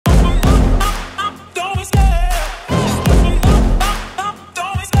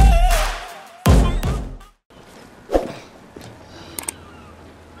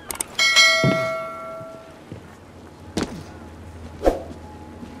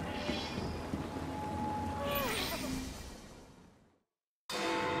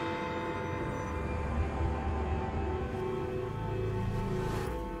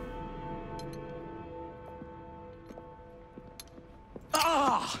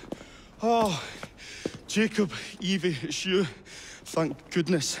Oh, Jacob, Evie, it's you. Thank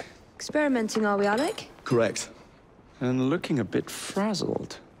goodness. Experimenting, are we, Alec? Correct. And looking a bit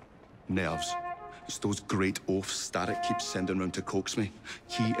frazzled. Nerves. It's those great oafs Starrick keeps sending round to coax me.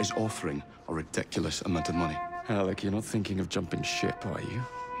 He is offering a ridiculous amount of money. Alec, you're not thinking of jumping ship, are you?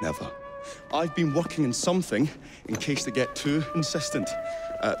 Never. I've been working on something in case they get too insistent.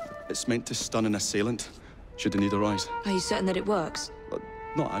 It's meant to stun an assailant, should the need arise. Are you certain that it works?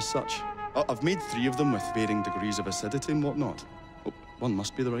 Not as such. I've made 3 of them with varying degrees of acidity and whatnot. Oh, one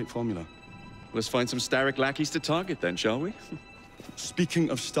must be the right formula. Let's find some Starrick lackeys to target then, shall we? Speaking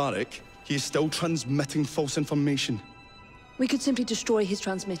of Starrick, he is still transmitting false information. We could simply destroy his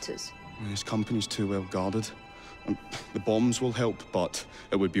transmitters. His company's too well guarded. The bombs will help, but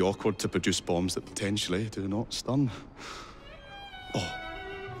it would be awkward to produce bombs that potentially do not stun. Oh,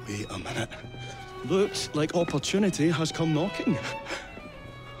 wait a minute. Looks like opportunity has come knocking.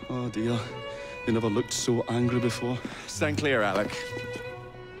 Oh dear, they never looked so angry before. Stand clear, Alec.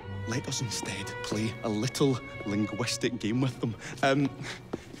 Let us instead play a little linguistic game with them.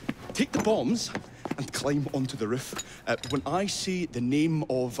 Take the bombs and climb onto the roof. When I say the name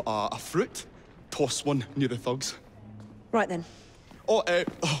of a fruit, toss one near the thugs. Right then. Oh,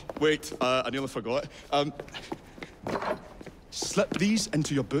 wait, I nearly forgot. Slip these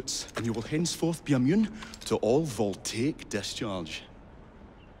into your boots, and you will henceforth be immune to all voltaic discharge.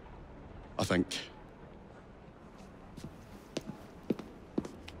 I think.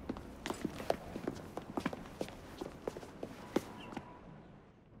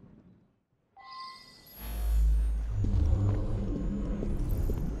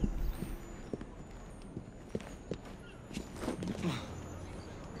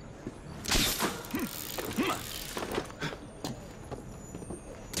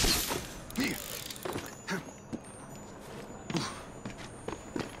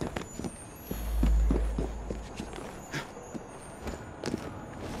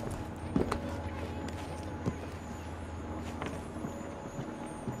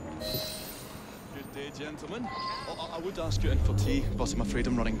 Gentlemen, I would ask you in for tea, but I'm afraid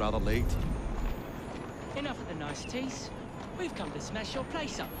I'm running rather late. Enough of the niceties. We've come to smash your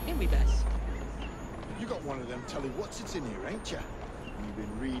place up, ain't we, Bess? You got one of them telly what's-its in here, ain't you? You've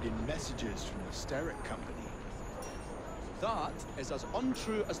been reading messages from the Starrick Company. That is as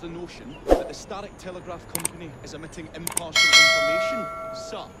untrue as the notion that the Starrick Telegraph Company is emitting impartial information,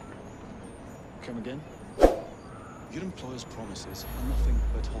 sir. Come again? Your employer's promises are nothing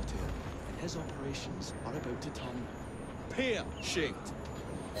but hot air. His operations are about to turn pear-shaped.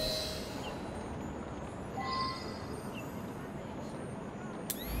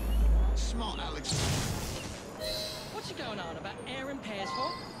 Smart, Alex. What you going on about air and pears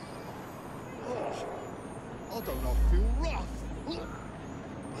for? Oh, I don't know, I feel rough.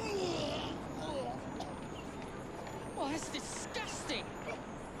 Oh, that's disgusting.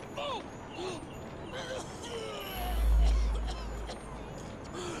 Oh!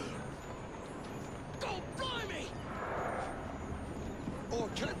 Oh,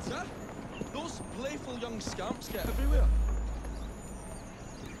 kids, huh? Those playful young scamps get everywhere.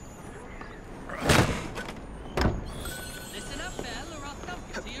 Listen up, Belle, or I'll thump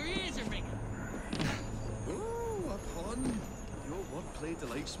you till your ears are ringing. Oh, a pun. Your wordplay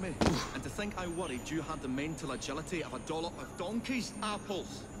delights me. And to think I worried you had the mental agility of a dollop of donkey's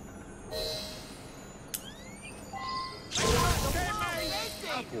apples.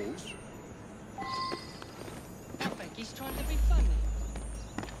 Apples? I think he's trying to be funny.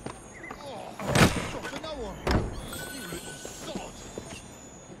 Drop another one. You little sod.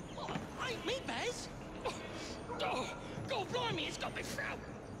 Oh, ain't me, Bez. Oh, God blimey, it's got me through.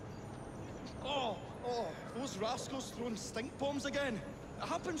 Oh, those rascals throwing stink bombs again. It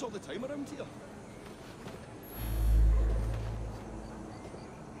happens all the time around here.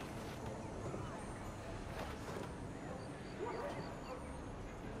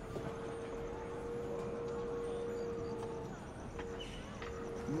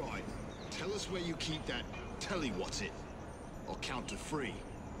 Right. Tell us where you keep that telly what's-it. I'll count to 3.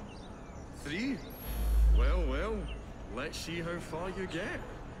 3? Well, let's see how far you get.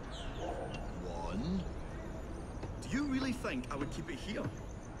 1. Do you really think I would keep it here?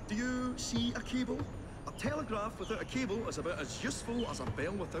 Do you see a cable? A telegraph without a cable is about as useful as a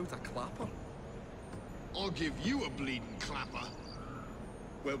bell without a clapper. I'll give you a bleeding clapper.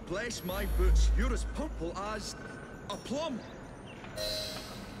 Well, bless my boots, you're as purple as a plum.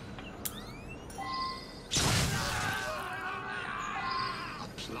 A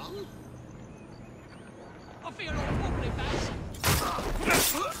plum? I feel all wobbly, Baz.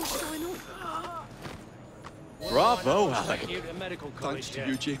 What's going on? Bravo, Alec. Thanks to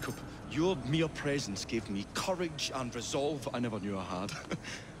you, Jacob. Your mere presence gave me courage and resolve I never knew I had.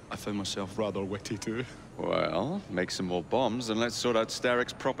 I found myself rather witty too. Well, make some more bombs and let's sort out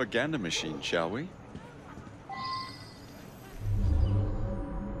Starrick's propaganda machine, shall we?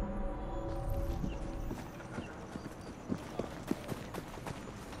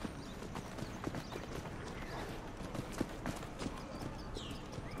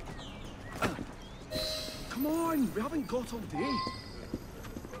 Come on, we haven't got all day.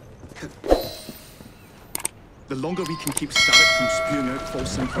 The longer we can keep Starrick from spewing out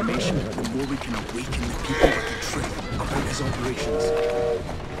false information, the more we can awaken the people with the truth about his operations.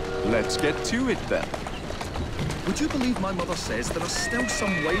 Let's get to it then. Would you believe my mother says there are still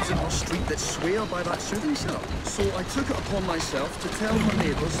some wives in her street that swear by that soothing syrup? So I took it upon myself to tell her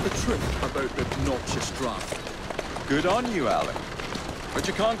neighbours the truth about the obnoxious draft. Good on you, Alec. But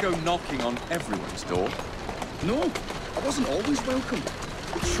you can't go knocking on everyone's door. No, I wasn't always welcome.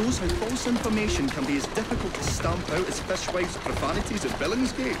 It shows how false information can be as difficult to stamp out as fishwives' profanities at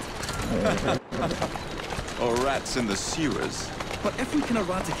Billingsgate. Or rats in the sewers. But if we can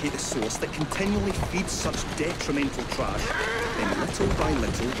eradicate the source that continually feeds such detrimental trash, then little by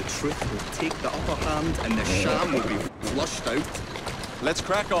little the truth will take the upper hand and the sham will be flushed out. Let's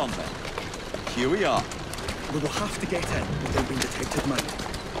crack on then. Here we are. We will have to get in without being detected, man.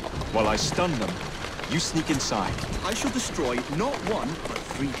 While I stun them, you sneak inside. I shall destroy not one, but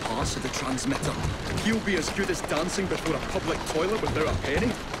 3 parts of the transmitter. He'll be as good as dancing before a public toilet without a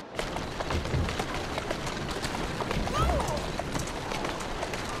penny.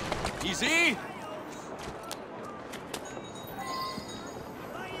 Easy!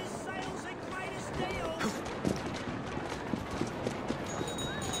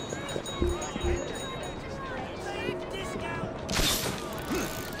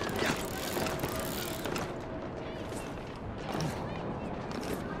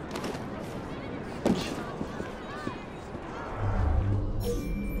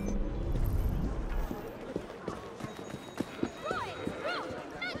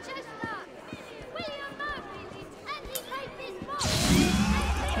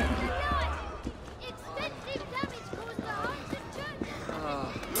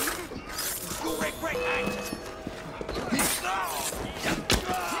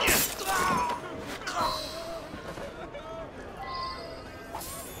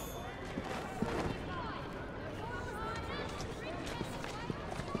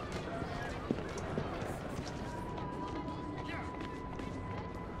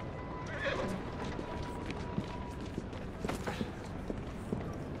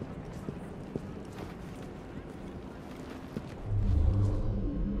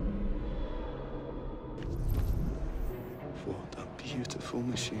 Beautiful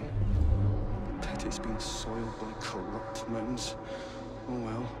machine. Pity it's been soiled by corrupt minds. Oh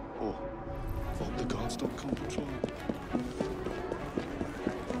well. Oh, thought the guards don't come patrol.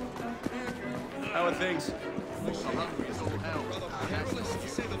 How are things? Rather perilous, to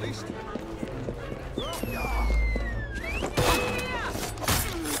say the least.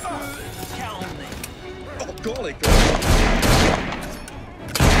 Oh, golly,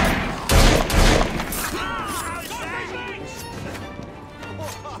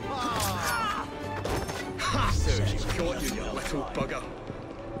 She's got you, you little bugger.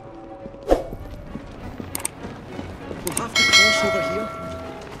 We'll have to cross over here.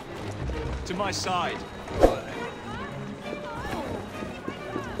 To my side.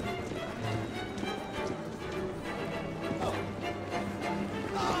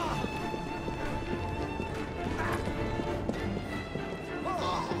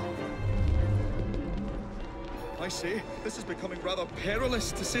 I say, this is becoming rather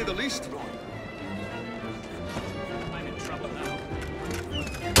perilous, to say the least.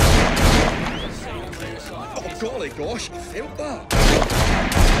 Oh, golly gosh, I felt that.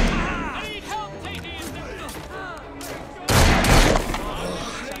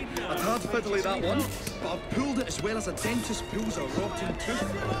 I've had fiddly that one, but I've pulled it as well as a dentist pulls a rotten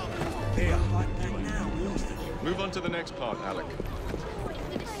tooth. There. Move on to the next part, Alec.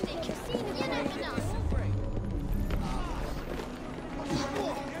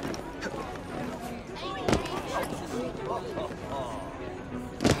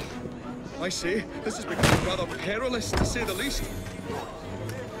 I say, this is becoming rather perilous, to say the least.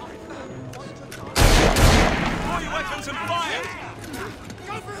 All your weapons and fire!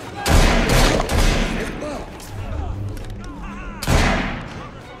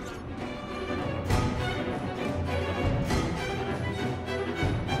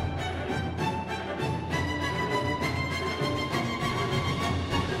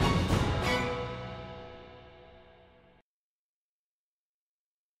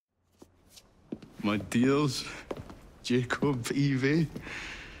 My dears, Jacob, Evie,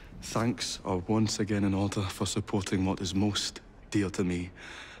 thanks are once again in order for supporting what is most dear to me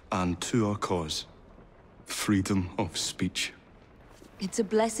and to our cause, freedom of speech. It's a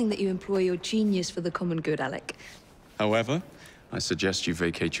blessing that you employ your genius for the common good, Alec. However, I suggest you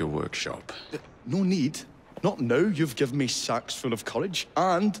vacate your workshop. No need. Not now. You've given me sacks full of courage.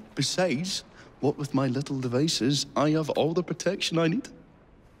 And besides, what with my little devices, I have all the protection I need.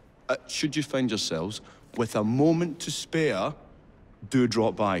 Should you find yourselves with a moment to spare, do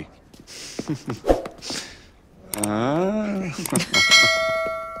drop by.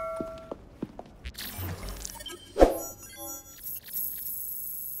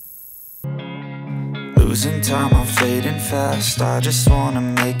 Losing time, I'm fading fast. I just wanna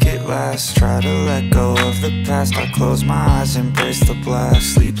make it last. Try to let go of the past. I close my eyes, embrace the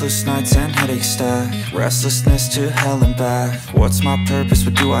blast. Sleepless nights and headache stack. Restlessness to hell and back. What's my purpose?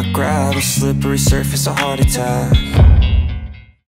 What do I grab? A slippery surface, a heart attack.